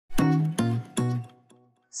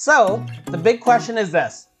So, the big question is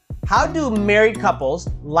this. How do married couples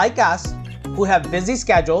like us who have busy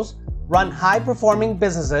schedules, run high-performing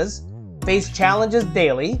businesses, face challenges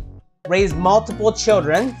daily, raise multiple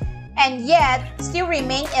children, and yet still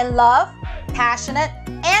remain in love, passionate,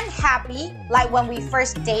 and happy like when we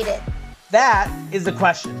first dated? That is the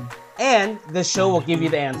question, and this show will give you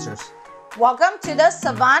the answers. Welcome to the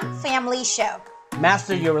Savant Family Show.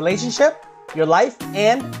 Master your relationship, your life,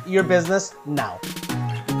 and your business now.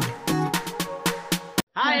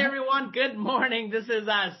 Hi everyone, good morning. This is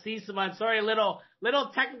Savant. Sorry, little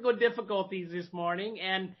technical difficulties this morning,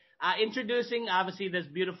 and introducing obviously this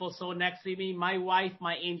beautiful soul next to me, my wife,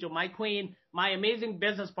 my angel, my queen, my amazing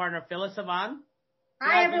business partner, Phyllis Savant.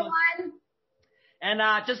 Hi everyone. And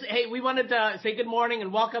hey, we wanted to say good morning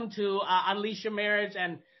and welcome to Unleash Your Marriage.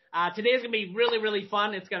 And today is gonna be really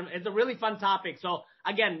fun. It's a really fun topic. So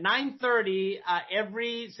again, 9:30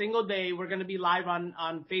 every single day we're gonna be live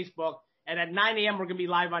on Facebook. And at 9 a.m., we're going to be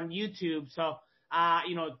live on YouTube. So,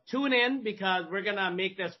 tune in because we're going to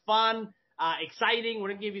make this fun, exciting. We're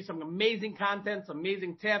going to give you some amazing content, some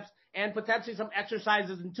amazing tips, and potentially some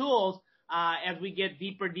exercises and tools as we get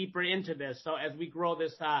deeper into this. So as we grow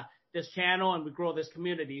this channel and we grow this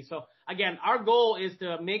community. So again, our goal is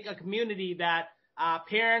to make a community that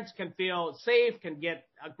parents can feel safe, can get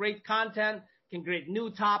great content, can create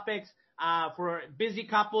new topics for busy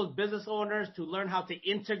couples, business owners to learn how to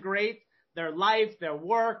integrate their life, their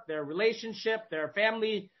work, their relationship, their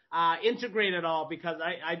family, integrate it all, because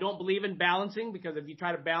I don't believe in balancing, because if you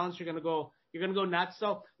try to balance, you're going to go nuts.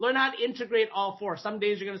 So learn how to integrate all four. Some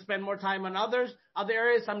days you're going to spend more time on other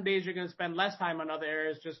areas. Some days you're going to spend less time on other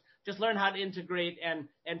areas. Just learn how to integrate and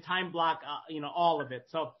time block, all of it.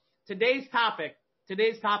 So today's topic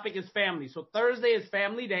is family. So Thursday is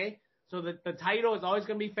Family Day. So the title is always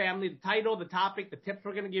going to be family. The title, the topic, the tips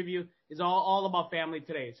we're going to give you is all about family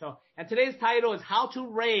today. So, and today's title is how to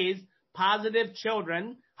raise positive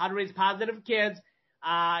children, how to raise positive kids.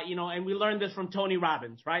 And we learned this from Tony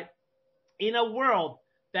Robbins, right? In a world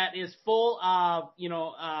that is full of,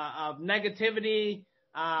 of negativity,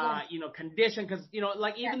 condition, because,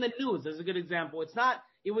 like even the news is a good example.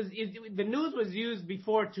 The news was used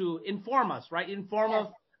before to inform us, right? Inform us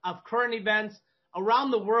of current events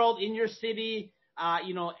around the world, in your city,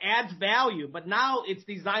 adds value, but now it's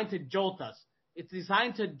designed to jolt us. It's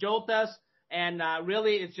designed to jolt us, and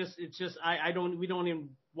really, it's just we don't even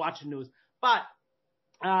watch the news. But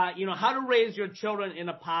how to raise your children in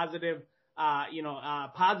a positive,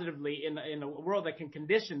 positively in a world that can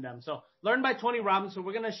condition them. So, learn by Tony Robbins. So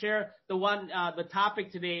we're gonna share the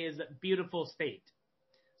topic today is beautiful state.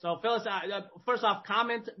 So Phyllis, first off,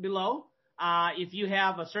 comment below. If you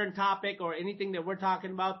have a certain topic or anything that we're talking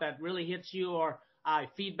about that really hits you, or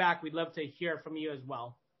feedback, we'd love to hear from you as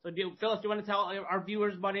well. So Phyllis, do you want to tell our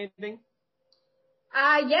viewers about anything?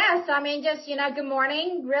 Yes. Good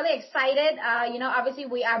morning. Really excited. Obviously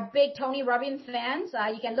we are big Tony Robbins fans.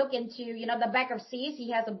 You can look into, the back of C's. He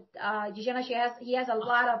has he has a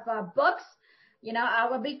lot of books.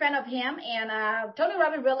 I'm a big fan of him, and Tony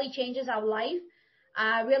Robbins really changes our life.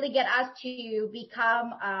 Really get us to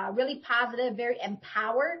become really positive, very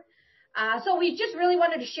empowered. So we just really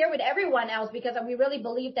wanted to share with everyone else, because we really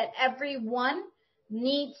believe that everyone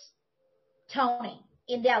needs Tony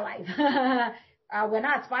in their life. We're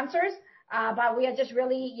not sponsors, but we are just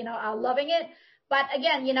really, loving it. But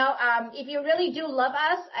again, if you really do love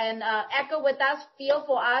us and echo with us, feel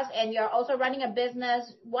for us, and you're also running a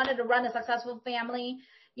business, wanted to run a successful family,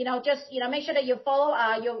 make sure that you follow,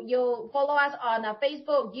 you follow us on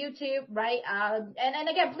Facebook, YouTube, right? And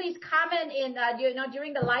again, please comment in,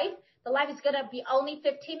 during the live. The live is going to be only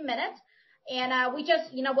 15 minutes. And, we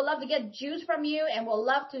just, we'd love to get juice from you, and we'll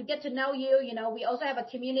love to get to know you. We also have a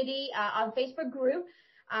community, on Facebook group.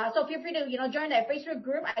 So feel free to, join that Facebook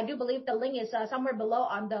group. I do believe the link is somewhere below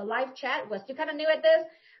on the live chat. We're still kind of new at this.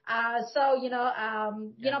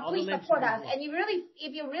 Please support us. And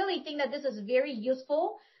if you really think that this is very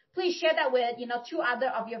useful, please share that with, 2 other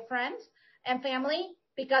of your friends and family,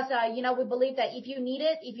 because, we believe that if you need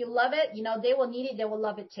it, if you love it, they will need it. They will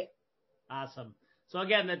love it too. Awesome. So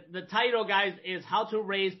again, the title, guys, is How to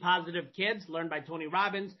Raise Positive Kids, learned by Tony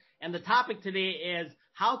Robbins. And the topic today is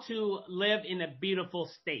how to live in a beautiful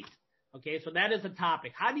state. Okay, so that is the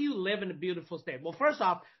topic. How do you live in a beautiful state? Well, first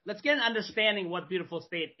off, let's get an understanding what beautiful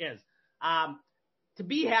state is. To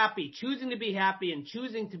be happy, choosing to be happy and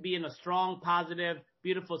choosing to be in a strong, positive,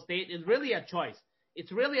 beautiful state is really a choice.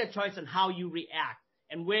 It's really a choice on how you react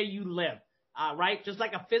and where you live, right? Just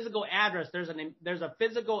like a physical address, there's a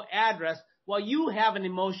physical address. Well, you have an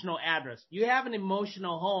emotional address. You have an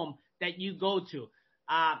emotional home that you go to.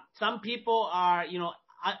 Some people are,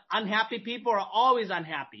 unhappy people are always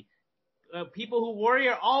unhappy. People who worry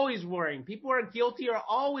are always worrying. People who are guilty are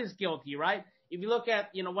always guilty, right? If you look at,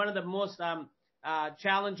 one of the most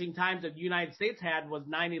challenging times that the United States had was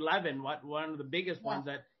 9/11, one of the biggest ones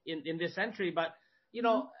that in this century. But,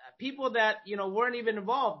 people that, weren't even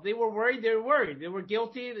involved, they were worried, they were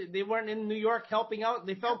guilty, they weren't in New York helping out,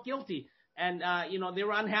 they felt guilty. And, they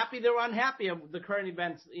were unhappy of the current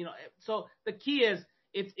events, So the key is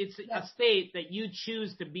it's a state that you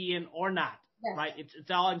choose to be in or not. Yes. Right.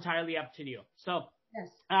 It's all entirely up to you. So,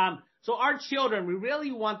 so our children, we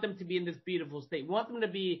really want them to be in this beautiful state. We want them to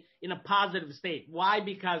be in a positive state. Why?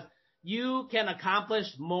 Because you can accomplish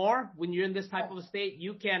more when you're in this type of a state.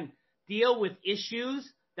 You can deal with issues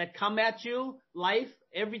that come at you, life,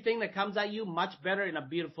 everything that comes at you much better in a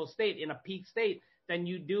beautiful state, in a peak state than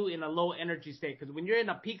you do in a low energy state. Because when you're in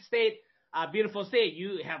a peak state, beautiful state,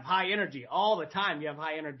 you have high energy all the time. You have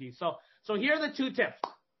high energy. So here are the 2 tips.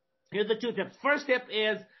 Here's the 2 tips. First tip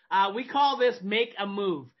is, we call this make a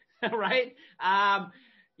move, right?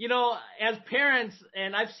 As parents,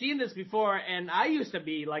 and I've seen this before, and I used to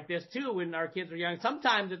be like this too when our kids were young.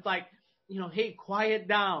 Sometimes it's like, hey, quiet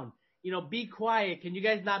down, be quiet. Can you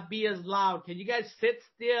guys not be as loud? Can you guys sit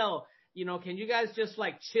still? Can you guys just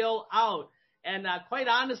like chill out? And quite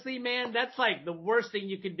honestly, man, that's like the worst thing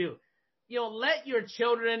you could do. Let your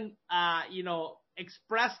children,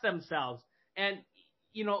 express themselves. And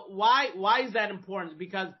why is that important?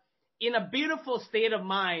 Because in a beautiful state of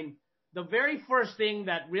mind, the very first thing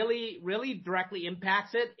that really, really directly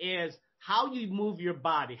impacts it is how you move your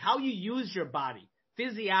body, how you use your body,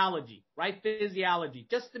 physiology, right? Physiology.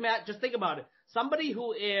 Just think about it. Somebody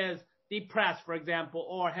who is depressed, for example,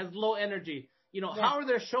 or has low energy, how are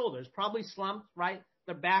their shoulders? Probably slumped, right?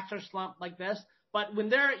 Their backs are slumped like this. But when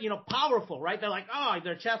they're, powerful, right? They're like,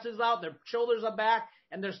 their chest is out, their shoulders are back,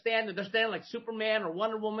 and they're standing like Superman or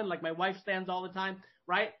Wonder Woman, like my wife stands all the time,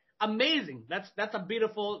 right? Amazing. That's a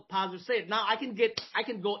beautiful positive state. Now I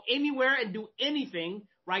can go anywhere and do anything,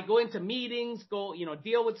 right? Go into meetings, go,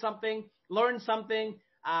 deal with something, learn something,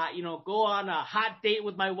 go on a hot date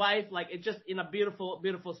with my wife. Like it's just in a beautiful,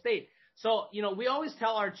 beautiful state. So, we always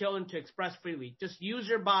tell our children to express freely. Just use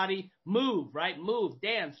your body, move, right? Move,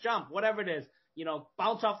 dance, jump, whatever it is.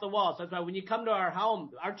 Bounce off the walls. That's why when you come to our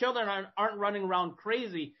home, our children aren't running around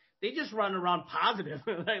crazy. They just run around positive.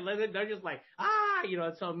 They're just like,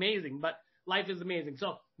 it's so amazing. But life is amazing.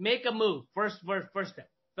 So make a move. First step.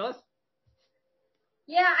 Phyllis?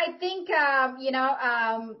 Yeah, I think,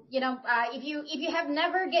 if you have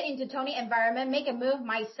never get into Tony environment, make a move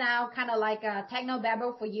might sound kind of like a techno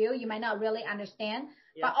babble for you. You might not really understand.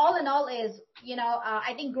 Yeah. But all in all is,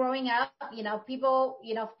 I think growing up, people,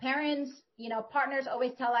 parents, partners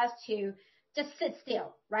always tell us to just sit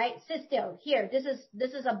still, right? Sit still. Here, this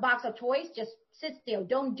is a box of toys. Just sit still.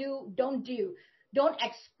 Don't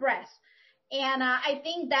express. And I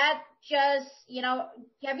think that just,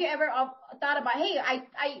 have you ever thought about, hey,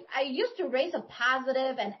 I used to raise a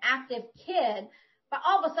positive and active kid, but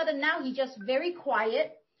all of a sudden now he's just very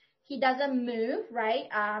quiet. He doesn't move, right?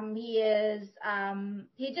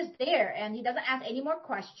 He's just there and he doesn't ask any more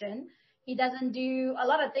questions. He doesn't do a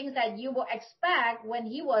lot of things that you will expect when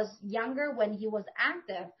he was younger, when he was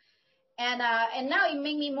active. And now it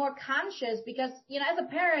made me more conscious because, as a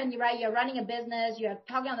parent, right, you're running a business, you're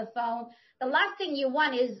talking on the phone. The last thing you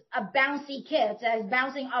want is a bouncy kid that is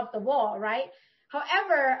bouncing off the wall, right?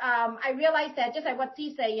 However, I realized that just like what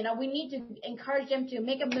T said, we need to encourage them to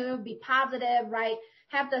make a move, be positive, right?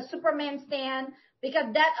 Have the Superman stand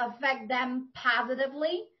because that affects them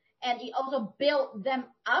positively and it also builds them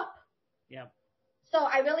up. Yeah. So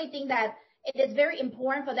I really think that it is very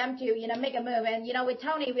important for them to, make a move. And, with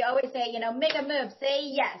Tony, we always say, make a move, say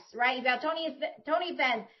yes, right? If you're a Tony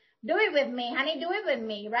fan, do it with me, honey, do it with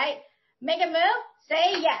me, right? Make a move,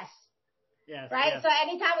 say yes. Yes, right. yes. So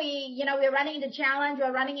anytime we're running into challenge,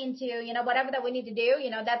 we're running into, whatever that we need to do,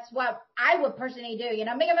 that's what I would personally do,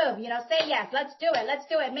 make a move, say yes, let's do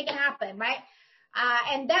it, make it happen. Right.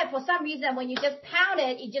 And that for some reason, when you just pound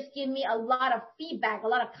it, it just gives me a lot of feedback, a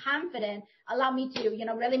lot of confidence, allow me to,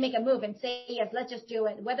 really make a move and say, yes, let's just do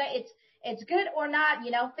it. Whether it's good or not,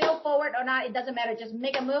 fail forward or not, it doesn't matter. Just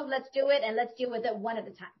make a move. Let's do it. And let's deal with it one at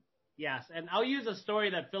a time. Yes. And I'll use a story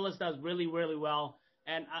that Phyllis does really, really well.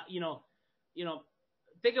 And,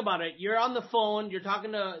 think about it. You're on the phone, you're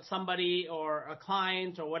talking to somebody or a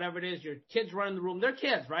client or whatever it is. Your kids run in the room. They're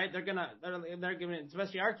kids, right? They're gonna,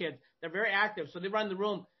 especially our kids, they're very active. So they run the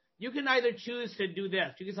room. You can either choose to do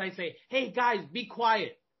this. You can say, hey guys, be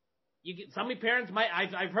quiet. Some parents might,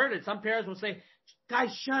 I've heard it. Some parents will say,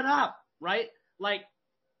 guys, shut up, right? Like,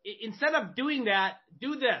 instead of doing that,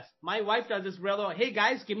 do this. My wife does this real. Hey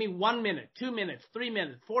guys, give me 1 minute, 2 minutes, 3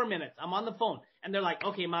 minutes, 4 minutes. I'm on the phone, and they're like,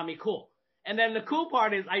 okay, mommy, cool. And then the cool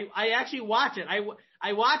part is I actually watch it.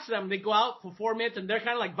 I watch them. They go out for 4 minutes, and they're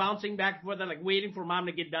kind of like bouncing back and forth. They're like waiting for mom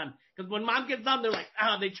to get done. Because when mom gets done, they're like,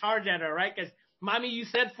 they charge at her, right? Because mommy, you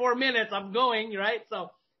said 4 minutes, I'm going, right? So,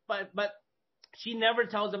 but she never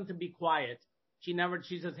tells them to be quiet. She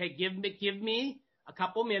says, hey, give me a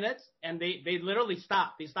couple minutes, and they literally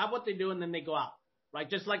stop. They stop what they do, and then they go out, right?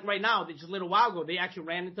 Just like right now, just a little while ago, they actually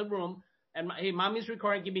ran into the room, and hey, mommy's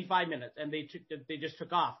recording, give me 5 minutes, and they just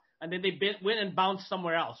took off, and then they went and bounced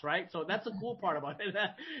somewhere else, right? So that's the cool part about it.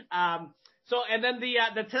 So and then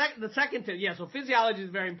the second tip, so physiology is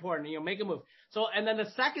very important. Make a move. So and then the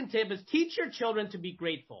second tip is teach your children to be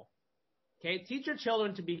grateful. Okay, teach your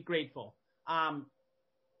children to be grateful. How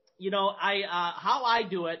I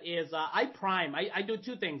do it is I prime. I do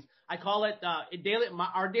two things. I call it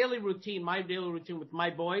our daily routine. My daily routine with my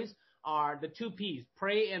boys are the 2 P's: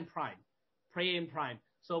 pray and prime. Pray and prime.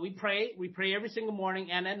 So we pray every single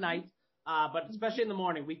morning and at night, but especially in the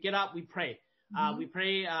morning. We get up, we pray. We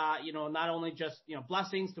pray, not only just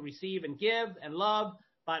blessings to receive and give and love,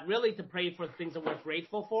 but really to pray for things that we're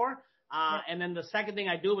grateful for. And then the second thing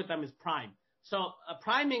I do with them is prime. So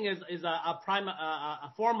priming is a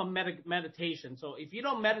form of meditation. So if you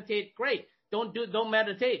don't meditate, great. Don't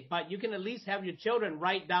meditate, but you can at least have your children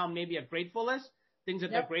write down maybe a grateful list, things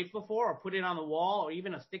that they're grateful for, or put it on the wall, or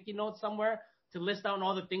even a sticky note somewhere to list down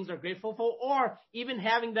all the things they're grateful for, or even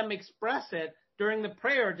having them express it during the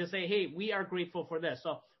prayer to say, hey, we are grateful for this.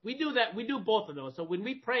 So we do that. We do both of those. So when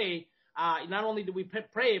we pray, not only do we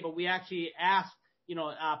pray, but we actually ask,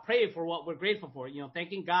 pray for what we're grateful for.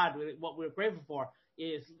 Thanking God what we're grateful for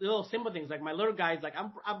is little simple things. Like my little guy's like,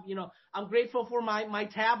 I'm grateful for my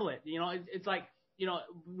tablet. It's like,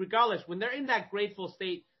 regardless, when they're in that grateful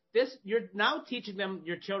state, you're now teaching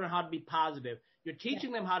your children how to be positive. You're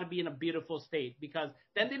teaching them how to be in a beautiful state, because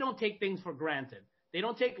then they don't take things for granted. They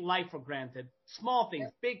don't take life for granted. Small things,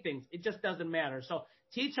 big things, it just doesn't matter. So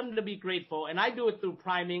teach them to be grateful. And I do it through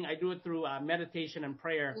priming. I do it through meditation and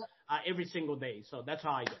prayer every single day. So that's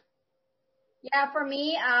how I do it. Yeah, for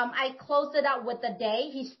me, I close it out with the day.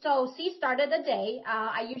 He started the day.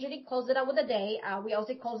 I usually close it out with the day. We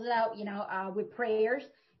also close it out, with prayers.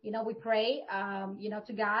 We pray,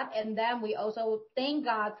 to God, and then we also thank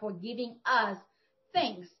God for giving us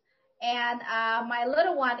things. And my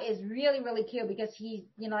little one is really, really cute because he,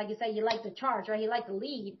 like you said, he likes to charge, right? He likes to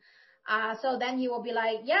lead. So then he will be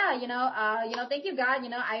like, thank you, God.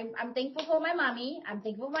 I'm thankful for my mommy. I'm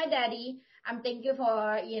thankful for my daddy. I'm thankful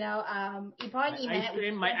for,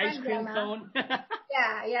 Ep1, my ice cream cone.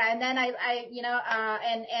 Yeah. And then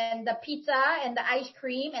and the pizza and the ice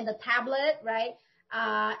cream and the tablet, right?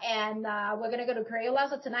 And we're going to go to Crayola.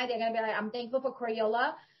 So tonight they're going to be like, I'm thankful for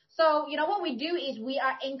Crayola. So, what we do is we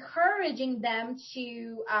are encouraging them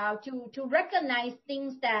to recognize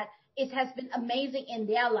things that it has been amazing in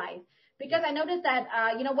their life. Because I noticed that,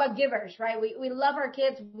 we're givers, right? We love our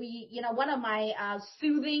kids. One of my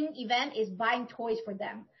soothing event is buying toys for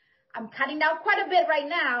them. I'm cutting down quite a bit right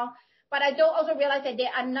now, but I don't also realize that they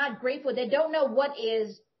are not grateful. They don't know what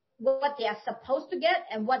they are supposed to get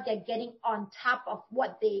and what they're getting on top of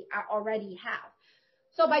what they already have.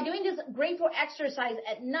 So by doing this grateful exercise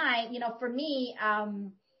at night, for me,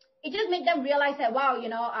 it just made them realize that, wow,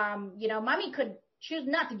 mommy could choose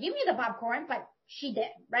not to give me the popcorn, but she did,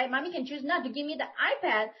 right? Mommy can choose not to give me the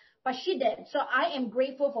iPad, but she did. So I am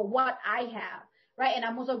grateful for what I have, right? And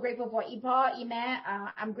I'm also grateful for Ime.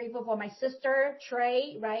 I'm grateful for my sister,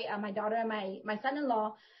 Trey, right? My daughter and my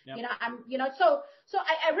son-in-law. Yep. So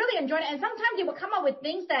I really enjoyed it. And sometimes they will come up with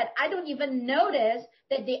things that I don't even notice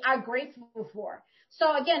that they are grateful for.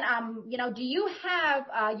 So again, do you have,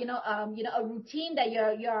 a routine that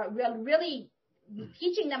you're really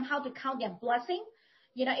teaching them how to count their blessing?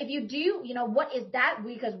 If you do, what is that?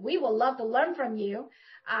 Because we will love to learn from you,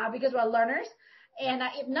 because we're learners. And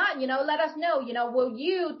if not, let us know, will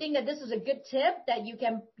you think that this is a good tip that you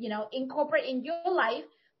can, incorporate in your life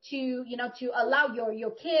to allow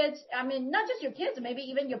your kids, I mean, not just your kids, maybe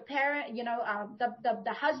even your parent,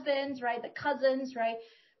 the husbands, right? The cousins, right?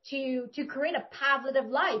 To create a positive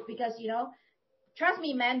life, because, trust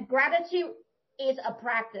me, man, gratitude is a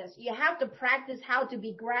practice. You have to practice how to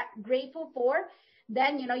be grateful for.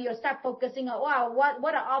 Then, you'll start focusing on, wow,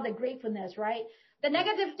 what are all the gratefulness, right? The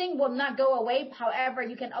negative thing will not go away. However,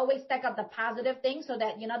 you can always stack up the positive things so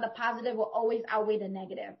that, the positive will always outweigh the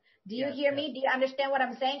negative. Do you hear me? Do you understand what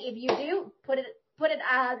I'm saying? If you do, put it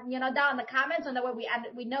down in the comments, and that way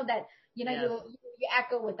we know that, you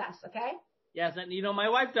echo with us. Okay. Yes, and my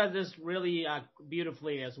wife does this really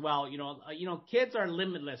beautifully as well. Kids are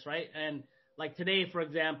limitless, right? And like today, for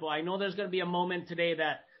example, I know there's going to be a moment today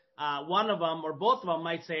that one of them or both of them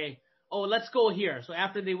might say, "Oh, let's go here." So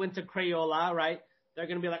after they went to Crayola, right? They're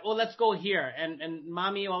going to be like, "Oh, let's go here." And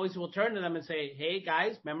mommy always will turn to them and say, "Hey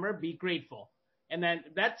guys, remember, be grateful." And then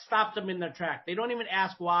that stops them in their track. They don't even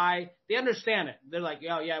ask why. They understand it. They're like,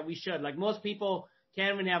 "Oh yeah, we should." Like most people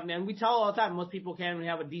can't even have, and we tell all the time, most people can't even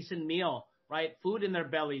have a decent meal, right? Food in their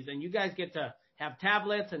bellies. And you guys get to have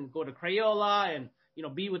tablets and go to Crayola and,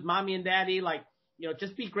 be with mommy and daddy. Like,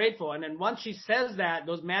 just be grateful. And then once she says that,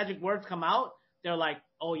 those magic words come out, they're like,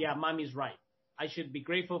 "Oh yeah, mommy's right. I should be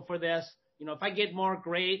grateful for this. If I get more,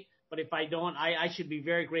 great. But if I don't, I should be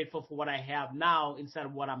very grateful for what I have now instead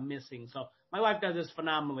of what I'm missing." So my wife does this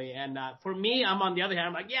phenomenally. And for me, I'm on the other hand.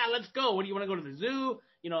 I'm like, "Yeah, let's go. What do you want to go to the zoo?"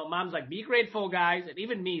 Mom's like, "Be grateful, guys." And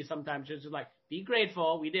even me sometimes, she's just like, "Be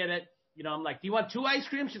grateful. We did it." I'm like, "Do you want 2 ice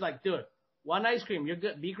creams?" She's like, "Dude, 1 ice cream. You're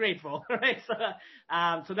good. Be grateful." Right?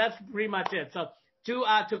 So that's pretty much it. So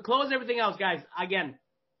to close everything else, guys, again,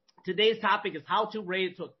 today's topic is how to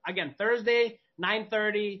raise. So again, Thursday,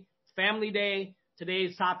 9:30, Family Day.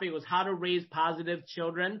 Today's topic was how to raise positive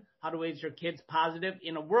children, how to raise your kids positive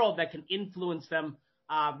in a world that can influence them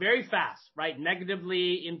very fast, right?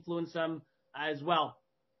 Negatively influence them as well.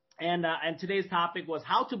 And today's topic was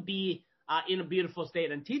how to be in a beautiful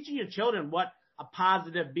state and teaching your children what a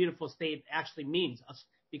positive, beautiful state actually means,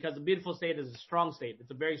 because a beautiful state is a strong state.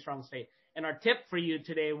 It's a very strong state. And our tip for you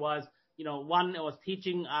today was, one was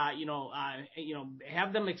teaching,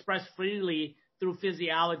 have them express freely through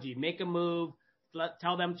physiology, make a move,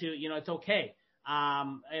 tell them to, it's okay.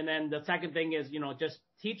 And then the second thing is, just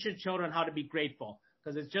teach your children how to be grateful,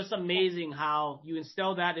 because it's just amazing how you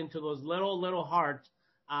instill that into those little hearts,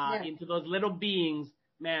 into those little beings.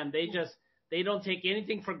 Man, they don't take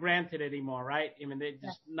anything for granted anymore, right? I mean, they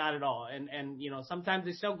just not at all. And sometimes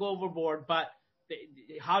they still go overboard, but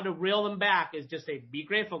how to reel them back is just say, "Be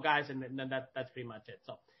grateful, guys," and then that's pretty much it.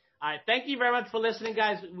 So, thank you very much for listening,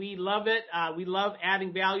 guys. We love it. We love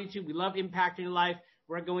adding value to you. We love impacting your life.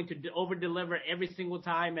 We're going to over deliver every single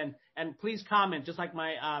time. And please comment, just like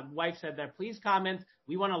my wife said there. Please comment.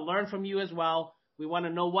 We want to learn from you as well. We want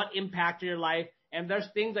to know what impacted your life. And there's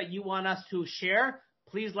things that you want us to share,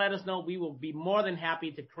 please let us know. We will be more than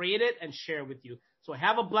happy to create it and share with you. So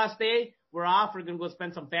have a blessed day. We're off. We're going to go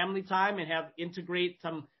spend some family time and integrate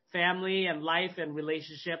some family and life and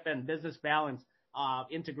relationship and business balance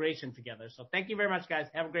integration together. So thank you very much, guys.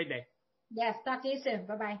 Have a great day. Yes. Talk to you soon.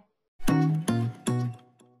 Bye-bye.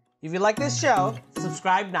 If you like this show,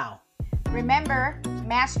 subscribe now. Remember,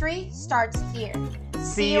 mastery starts here.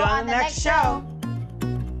 See you on the next show.